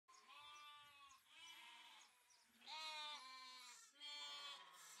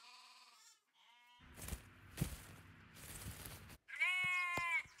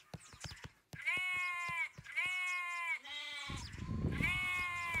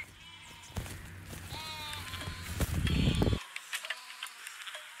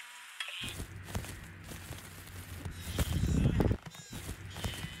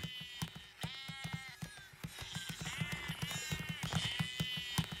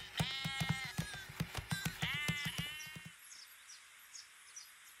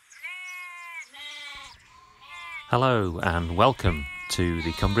Hello and welcome to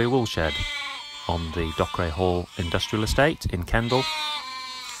the Cumbria Woolshed on the Dockeray Hall Industrial Estate in Kendal.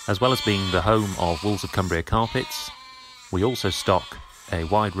 As well as being the home of WOCC Cumbria carpets, we also stock a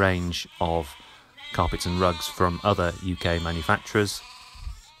wide range of carpets and rugs from other UK manufacturers,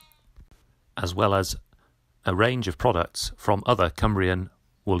 as well as a range of products from other Cumbrian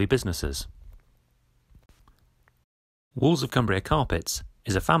woolly businesses. WOCC Cumbria Carpets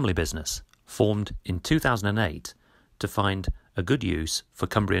is a family business formed in 2008 to find a good use for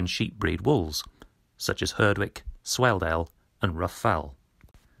Cumbrian sheep breed wools, such as Herdwick, Swaledale and Rough Fell.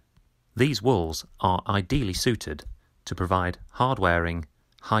 These wools are ideally suited to provide hard-wearing,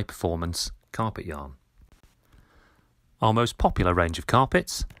 high-performance carpet yarn. Our most popular range of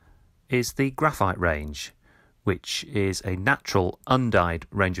carpets is the graphite range, which is a natural undyed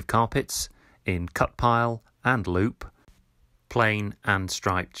range of carpets in cut pile and loop, plain and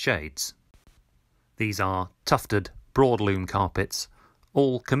striped shades. These are tufted broadloom carpets,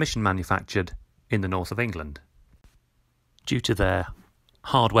 all commission manufactured in the north of England. Due to their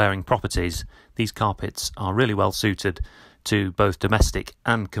hard-wearing properties, these carpets are really well suited to both domestic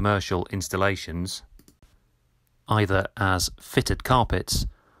and commercial installations, either as fitted carpets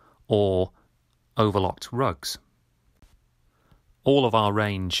or overlocked rugs. All of our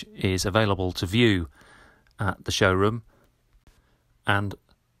range is available to view at the showroom, and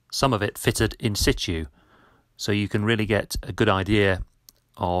some of it fitted in situ, so you can really get a good idea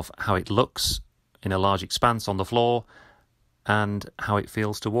of how it looks in a large expanse on the floor and how it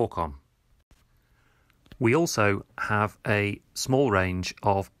feels to walk on. We also have a small range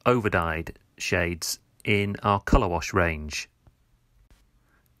of overdyed shades in our colour wash range.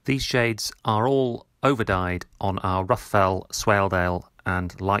 These shades are all overdyed on our Rough Fell, Swaledale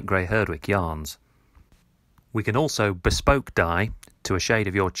and light grey Herdwick yarns. We can also bespoke dye to a shade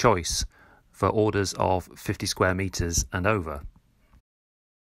of your choice for orders of 50 square metres and over.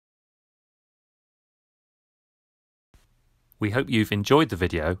 We hope you've enjoyed the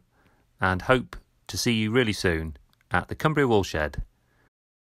video and hope to see you really soon at the Cumbria Woolshed